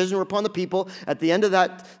God's provision were upon the people. At the end of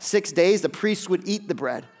that 6 days, the priests would eat the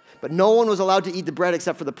bread. But no one was allowed to eat the bread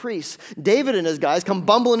except for the priests. David and his guys come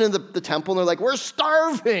bumbling into the temple, and they're like, we're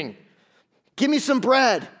starving. Give me some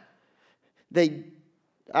bread. They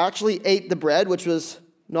actually ate the bread, which was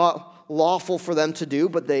not lawful for them to do,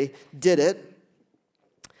 but they did it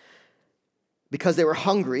because they were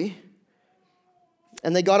hungry,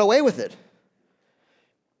 and they got away with it.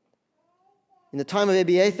 In the time of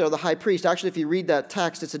Abiathar, the high priest, actually, if you read that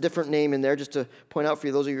text, it's a different name in there, just to point out for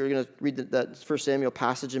you, those of you who are going to read that 1 Samuel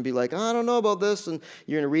passage and be like, I don't know about this, and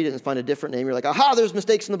you're going to read it and find a different name. You're like, aha, there's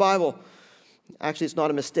mistakes in the Bible. Actually, it's not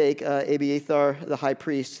a mistake. Abiathar, the high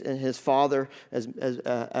priest, and his father, as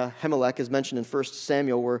Ahimelech, is mentioned in 1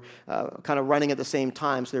 Samuel, were kind of running at the same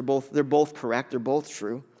time. So they're both correct. They're both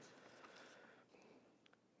true.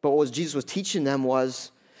 But what Jesus was teaching them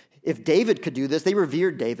was, if David could do this, they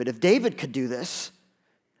revered David. If David could do this,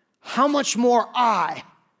 how much more I,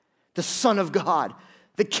 the Son of God,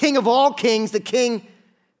 the King of all kings, the King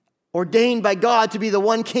ordained by God to be the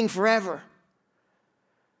one King forever.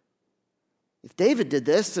 If David did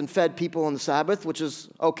this and fed people on the Sabbath, which is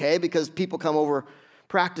okay because people come over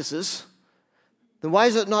practices, then why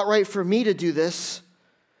is it not right for me to do this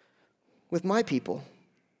with my people?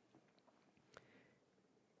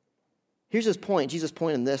 Here's his point, Jesus'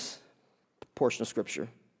 point in this portion of Scripture.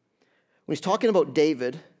 When he's talking about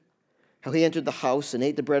David, how he entered the house and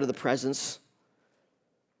ate the bread of the presence,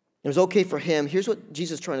 it was okay for him. Here's what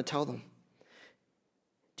Jesus is trying to tell them.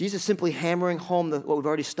 Jesus is simply hammering home what we've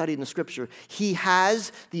already studied in the Scripture. He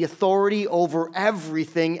has the authority over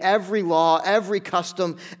everything, every law, every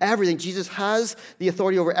custom, everything. Jesus has the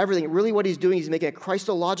authority over everything. Really what he's doing, he's making a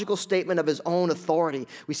Christological statement of his own authority.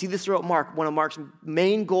 We see this throughout Mark. One of Mark's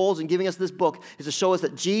main goals in giving us this book is to show us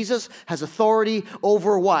that Jesus has authority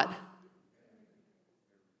over what?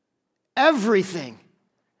 Everything.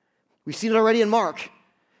 We've seen it already in Mark.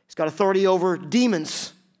 He's got authority over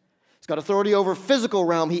demons. He's got authority over physical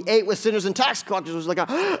realm. He ate with sinners and tax collectors. It was like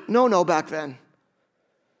a no back then.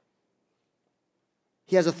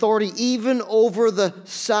 He has authority even over the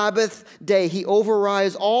Sabbath day. He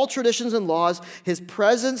overrides all traditions and laws. His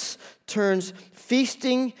presence turns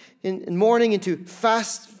feasting in mourning into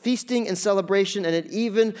feasting and celebration, and it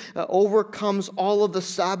even overcomes all of the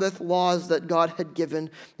Sabbath laws that God had given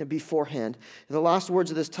beforehand. And the last words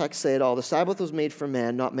of this text say it all. The Sabbath was made for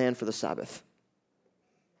man, not man for the Sabbath.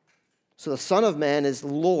 So the Son of Man is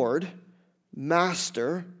Lord,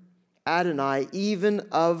 Master, Adonai, even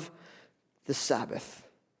of the Sabbath.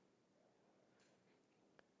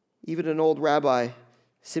 Even an old rabbi,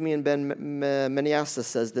 Simeon ben Meniassus,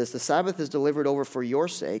 says this: the Sabbath is delivered over for your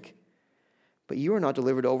sake, but you are not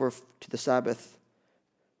delivered over to the Sabbath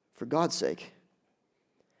for God's sake.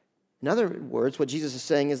 In other words, what Jesus is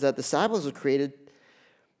saying is that the Sabbath was created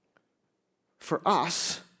for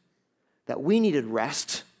us, that we needed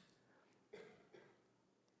rest.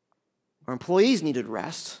 Our employees needed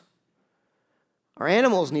rest. Our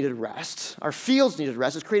animals needed rest. Our fields needed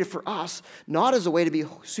rest. It's created for us, not as a way to be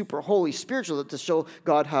super holy spiritual, to show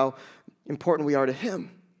God how important we are to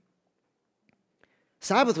Him.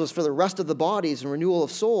 Sabbath was for the rest of the bodies and renewal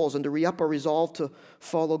of souls and to re-up our resolve to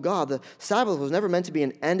follow God. The Sabbath was never meant to be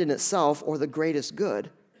an end in itself or the greatest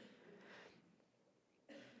good.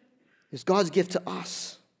 It's God's gift to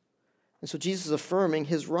us. And so Jesus is affirming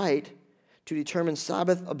His right to determine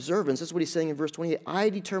Sabbath observance. That's what he's saying in verse 28. I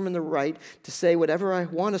determine the right to say whatever I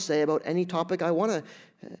want to say about any topic I want to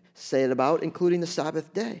say it about, including the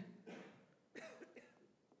Sabbath day.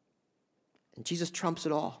 And Jesus trumps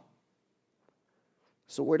it all.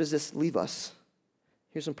 So where does this leave us?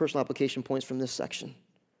 Here's some personal application points from this section.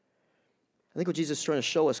 I think what Jesus is trying to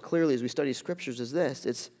show us clearly as we study Scriptures is this: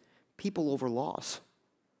 it's people over laws.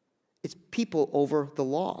 It's people over the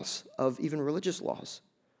laws of even religious laws.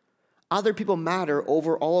 Other people matter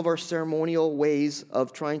over all of our ceremonial ways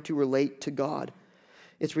of trying to relate to God.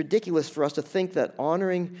 it's ridiculous for us to think that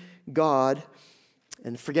honoring God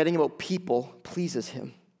and forgetting about people pleases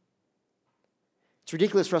him. It's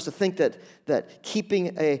ridiculous for us to think that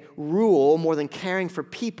keeping a rule more than caring for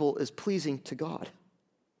people is pleasing to God.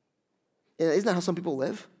 Isn't that how some people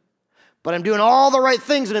live? But I'm doing all the right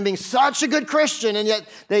things and I'm being such a good Christian, and yet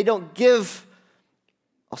they don't give,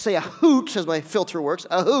 I'll say a hoot, as my filter works,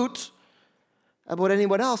 a hoot about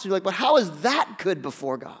anyone else. You're like, but how is that good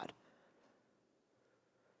before God?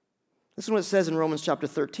 This is what it says in Romans chapter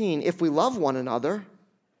 13. If we love one another,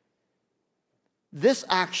 this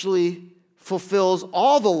actually fulfills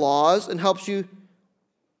all the laws and helps you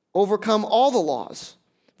overcome all the laws.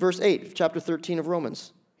 Verse 8, chapter 13 of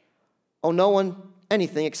Romans. Owe no one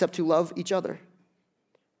anything except to love each other.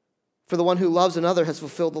 For the one who loves another has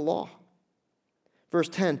fulfilled the law. Verse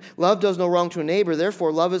 10, love does no wrong to a neighbor,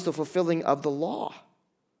 therefore love is the fulfilling of the law.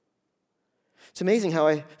 It's amazing how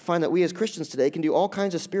I find that we as Christians today can do all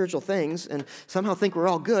kinds of spiritual things and somehow think we're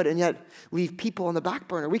all good and yet leave people on the back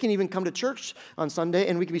burner. We can even come to church on Sunday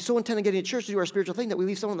and we can be so intent on getting to church to do our spiritual thing that we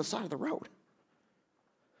leave someone on the side of the road.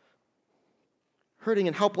 Hurting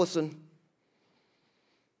and helpless and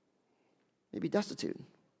maybe destitute.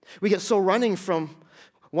 We get so running from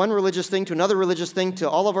one religious thing to another religious thing to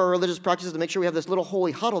all of our religious practices to make sure we have this little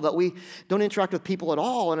holy huddle that we don't interact with people at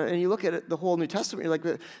all. And you look at the whole New Testament, you're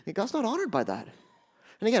like, God's not honored by that.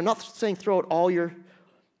 And again, I'm not saying throw out all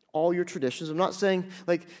your traditions. I'm not saying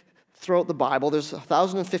like throw out the Bible. There's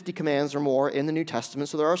 1,050 commands or more in the New Testament,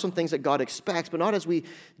 so there are some things that God expects, but not as we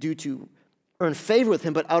do to earn favor with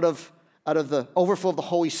him, but out of the overflow of the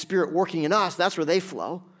Holy Spirit working in us. That's where they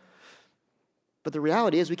flow. But the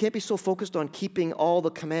reality is we can't be so focused on keeping all the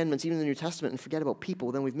commandments, even in the New Testament, and forget about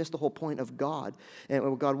people. Then we've missed the whole point of God and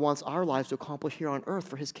what God wants our lives to accomplish here on earth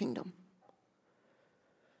for his kingdom.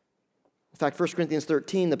 In fact, 1 Corinthians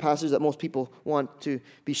 13, the passage that most people want to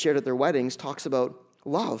be shared at their weddings, talks about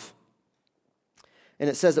love. And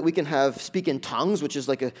it says that we can speak in tongues, which is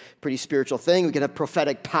like a pretty spiritual thing. We can have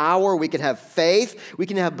prophetic power. We can have faith. We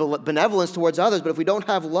can have benevolence towards others. But if we don't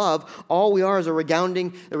have love, all we are is a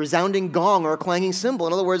resounding gong or a clanging cymbal.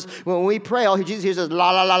 In other words, when we pray, all Jesus hears is la,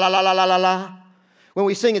 la, la, la, la, la, la, la, la. When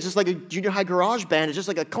we sing, it's just like a junior high garage band. It's just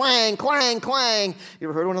like a clang, clang, clang. You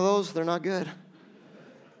ever heard one of those? They're not good.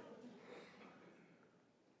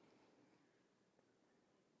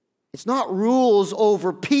 It's not rules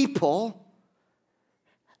over people.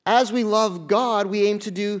 As we love God, we aim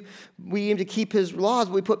to keep his laws,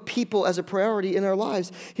 but we put people as a priority in our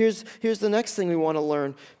lives. Here's the next thing we want to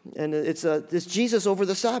learn, and it's Jesus over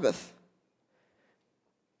the Sabbath.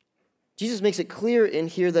 Jesus makes it clear in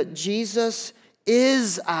here that Jesus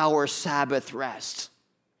is our Sabbath rest.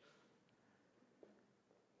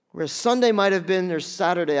 Whereas Sunday might have been, or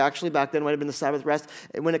Saturday actually, back then might have been the Sabbath rest.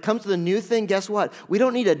 When it comes to the new thing, guess what? We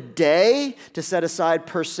don't need a day to set aside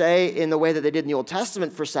per se in the way that they did in the Old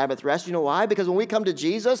Testament for Sabbath rest. You know why? Because when we come to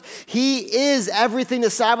Jesus, he is everything the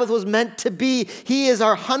Sabbath was meant to be. He is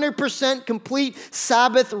our 100% complete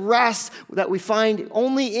Sabbath rest that we find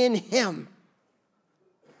only in him.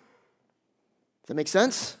 Does that make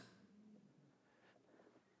sense?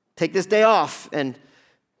 Take this day off and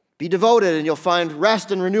be devoted, and you'll find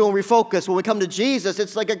rest and renewal and refocus. When we come to Jesus,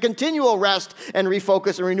 it's like a continual rest and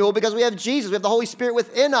refocus and renewal because we have Jesus. We have the Holy Spirit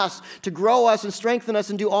within us to grow us and strengthen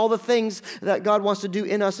us and do all the things that God wants to do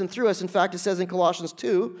in us and through us. In fact, it says in Colossians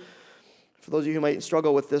 2, for those of you who might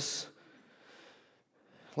struggle with this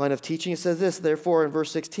line of teaching, it says this, therefore, in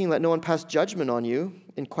verse 16, let no one pass judgment on you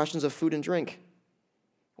in questions of food and drink,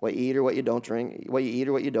 what you eat or what you don't drink, what you eat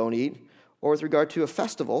or what you don't eat, or with regard to a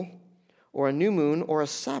festival, or a new moon, or a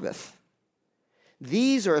Sabbath.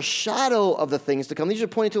 These are a shadow of the things to come. These are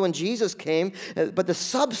pointing to when Jesus came, but the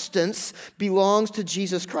substance belongs to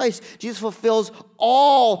Jesus Christ. Jesus fulfills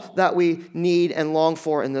all that we need and long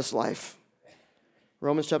for in this life.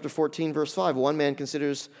 Romans chapter 14, verse 5, one man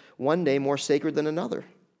considers one day more sacred than another,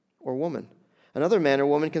 or woman. Another man or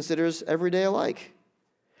woman considers every day alike.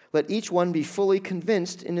 Let each one be fully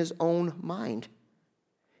convinced in his own mind.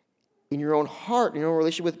 In your own heart, in your own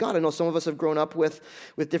relationship with God. I know some of us have grown up with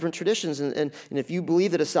different traditions, and if you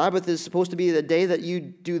believe that a Sabbath is supposed to be the day that you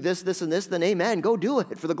do this, this, and this, then amen, go do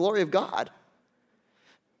it for the glory of God.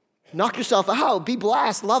 Knock yourself out, be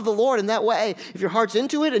blessed, love the Lord in that way. If your heart's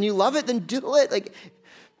into it and you love it, then do it. Like,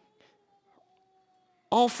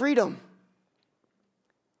 all freedom.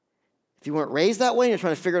 If you weren't raised that way and you're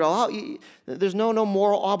trying to figure it all out, there's no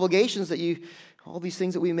moral obligations that you... All these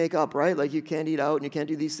things that we make up, right? Like you can't eat out and you can't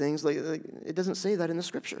do these things. Like it doesn't say that in the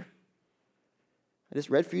Scripture. I just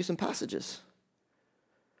read for you some passages.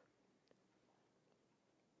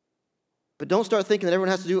 But don't start thinking that everyone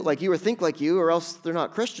has to do it like you or think like you, or else they're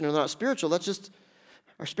not Christian or they're not spiritual. That's just,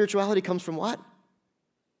 our spirituality comes from what?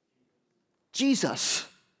 Jesus.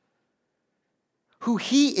 Who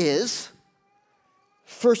he is,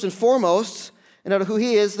 first and foremost, and out of who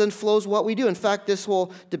he is, then flows what we do. In fact, this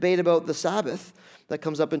whole debate about the Sabbath that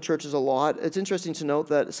comes up in churches a lot, it's interesting to note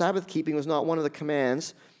that Sabbath keeping was not one of the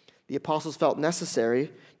commands the apostles felt necessary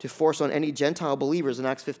to force on any Gentile believers in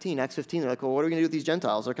Acts 15. Acts 15, they're like, well, what are we going to do with these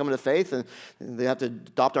Gentiles? They're coming to faith, and they have to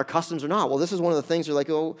adopt our customs or not. Well, this is one of the things they're like,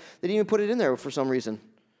 oh, they didn't even put it in there for some reason.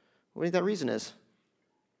 What do you think that reason is?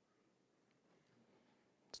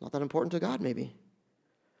 It's not that important to God, maybe.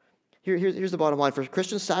 Here's the bottom line. For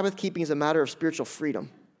Christians, Sabbath keeping is a matter of spiritual freedom,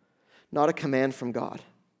 not a command from God.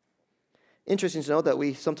 Interesting to note that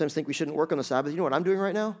we sometimes think we shouldn't work on the Sabbath. You know what I'm doing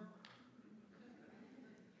right now?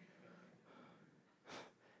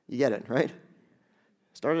 You get it, right?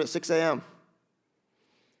 Started at 6 a.m.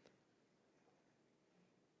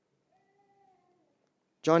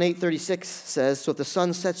 John 8:36 says, so if the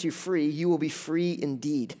Son sets you free, you will be free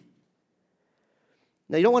indeed.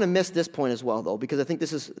 Now, you don't want to miss this point as well, though, because I think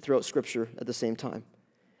this is throughout Scripture at the same time.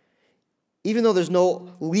 Even though there's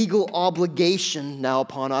no legal obligation now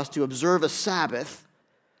upon us to observe a Sabbath,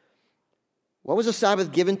 what was a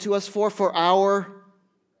Sabbath given to us for? For our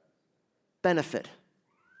benefit,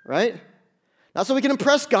 right? Not so we can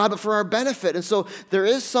impress God, but for our benefit. And so there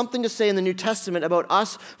is something to say in the New Testament about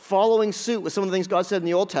us following suit with some of the things God said in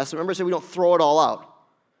the Old Testament. Remember, I said we don't throw it all out.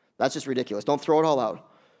 That's just ridiculous. Don't throw it all out.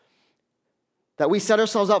 That we set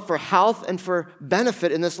ourselves up for health and for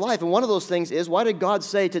benefit in this life. And one of those things is, why did God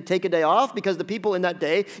say to take a day off? Because the people in that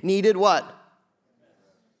day needed what?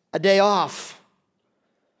 A day off.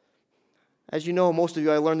 As you know, most of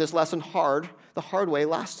you, I learned this lesson the hard way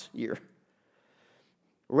last year.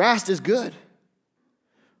 Rest is good.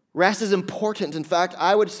 Rest is important. In fact,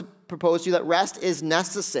 I would propose to you that rest is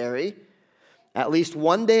necessary at least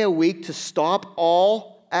one day a week to stop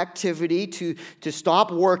all activity, to stop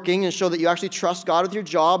working and show that you actually trust God with your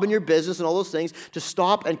job and your business and all those things, to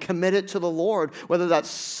stop and commit it to the Lord, whether that's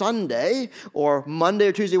Sunday or Monday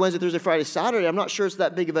or Tuesday, Wednesday, Thursday, Friday, Saturday. I'm not sure it's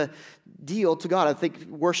that big of a deal to God. I think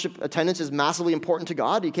worship attendance is massively important to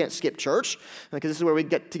God. You can't skip church, because this is where we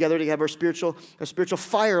get together to have our spiritual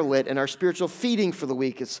fire lit and our spiritual feeding for the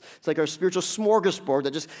week. It's like our spiritual smorgasbord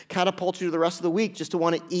that just catapults you to the rest of the week, just to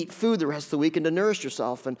want to eat food the rest of the week and to nourish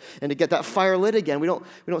yourself and to get that fire lit again. We don't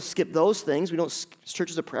skip those things.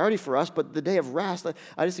 Church is a priority for us, but the day of rest,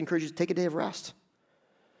 I just encourage you to take a day of rest.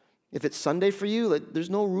 If it's Sunday for you, there's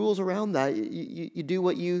no rules around that. You do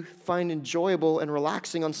what you find enjoyable and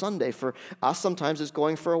relaxing on Sunday. For us, sometimes it's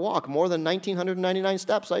going for a walk. More than 1,999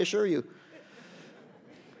 steps, I assure you.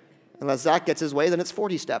 Unless Zach gets his way, then it's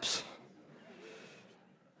 40 steps.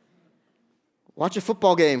 Watch a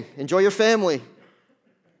football game. Enjoy your family.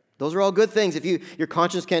 Those are all good things. If your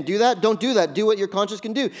conscience can't do that, don't do that. Do what your conscience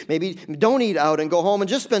can do. Maybe don't eat out and go home and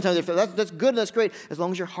just spend time with your family. That's good and that's great, as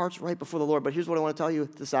long as your heart's right before the Lord. But here's what I want to tell you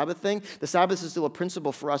with the Sabbath thing. The Sabbath is still a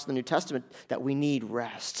principle for us in the New Testament, that we need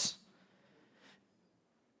rest.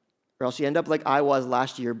 Or else you end up like I was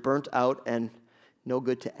last year, burnt out and no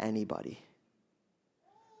good to anybody.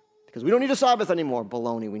 Because we don't need a Sabbath anymore.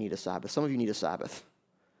 Baloney, we need a Sabbath. Some of you need a Sabbath.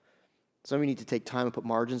 Some of you need to take time and put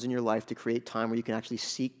margins in your life to create time where you can actually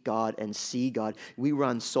seek God and see God. We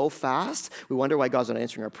run so fast. We wonder why God's not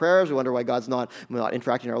answering our prayers. We wonder why God's not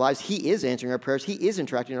interacting in our lives. He is answering our prayers. He is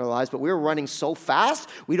interacting in our lives, but we're running so fast,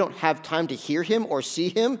 we don't have time to hear him or see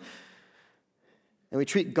him. And we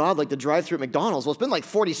treat God like the drive-thru at McDonald's. Well, it's been like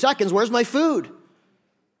 40 seconds. Where's my food?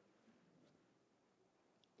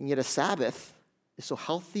 And yet a Sabbath is so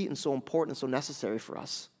healthy and so important and so necessary for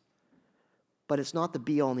us. But it's not the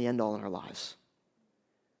be-all and the end-all in our lives.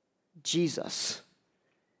 Jesus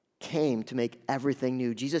came to make everything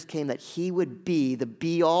new. Jesus came that he would be the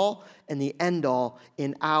be-all and the end-all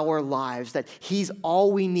in our lives, that he's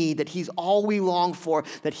all we need, that he's all we long for,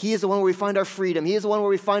 that he is the one where we find our freedom. He is the one where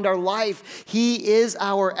we find our life. He is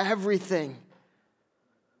our everything.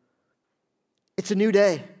 It's a new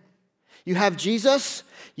day. You have Jesus,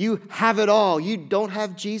 you have it all. You don't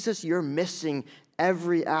have Jesus, you're missing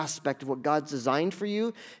every aspect of what God's designed for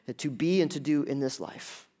you to be and to do in this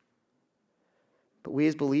life. But we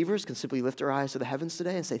as believers can simply lift our eyes to the heavens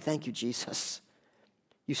today and say, thank you, Jesus.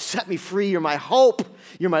 You set me free. You're my hope.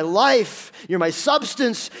 You're my life. You're my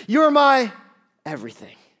substance. You're my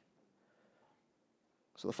everything.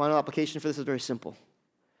 So the final application for this is very simple.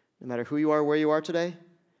 No matter who you are, where you are today,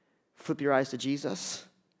 flip your eyes to Jesus,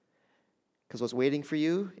 because what's waiting for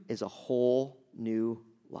you is a whole new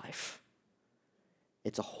life.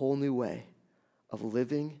 It's a whole new way of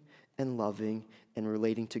living and loving and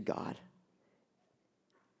relating to God.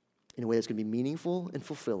 in a way that's going to be meaningful and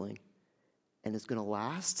fulfilling, and it's going to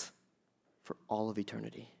last for all of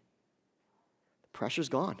eternity. The pressure's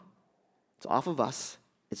gone. It's off of us.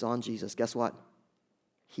 It's on Jesus. Guess what?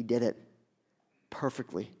 He did it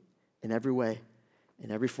perfectly in every way,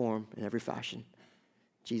 in every form, in every fashion.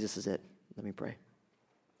 Jesus is it. Let me pray.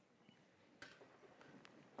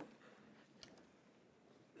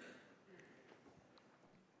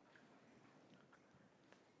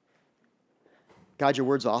 God, your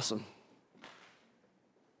word's awesome.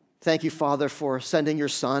 Thank you, Father, for sending your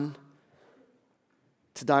Son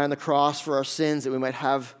to die on the cross for our sins that we might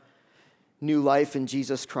have new life in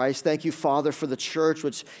Jesus Christ. Thank you, Father, for the church,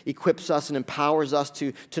 which equips us and empowers us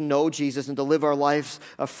to know Jesus and to live our lives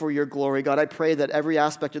for your glory. God, I pray that every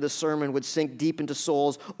aspect of this sermon would sink deep into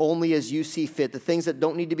souls only as you see fit. The things that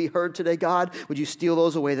don't need to be heard today, God, would you steal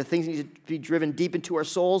those away? The things that need to be driven deep into our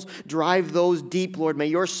souls, drive those deep, Lord. May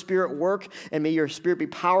your Spirit work, and may your Spirit be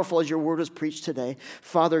powerful as your word was preached today.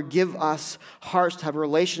 Father, give us hearts to have a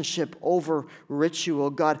relationship over ritual.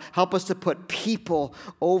 God, help us to put people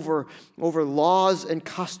over laws and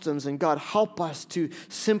customs. And God, help us to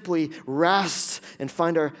simply rest and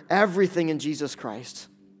find our everything in Jesus Christ.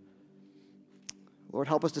 Lord,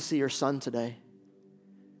 help us to see your Son today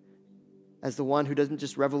as the one who doesn't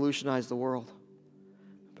just revolutionize the world,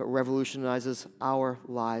 but revolutionizes our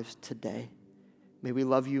lives today. May we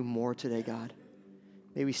love you more today, God.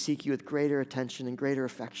 May we seek you with greater attention and greater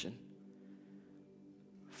affection.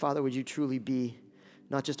 Father, would you truly be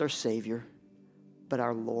not just our Savior, but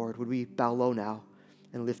our Lord? Would we bow low now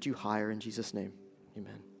and lift you higher in Jesus' name?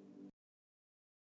 Amen.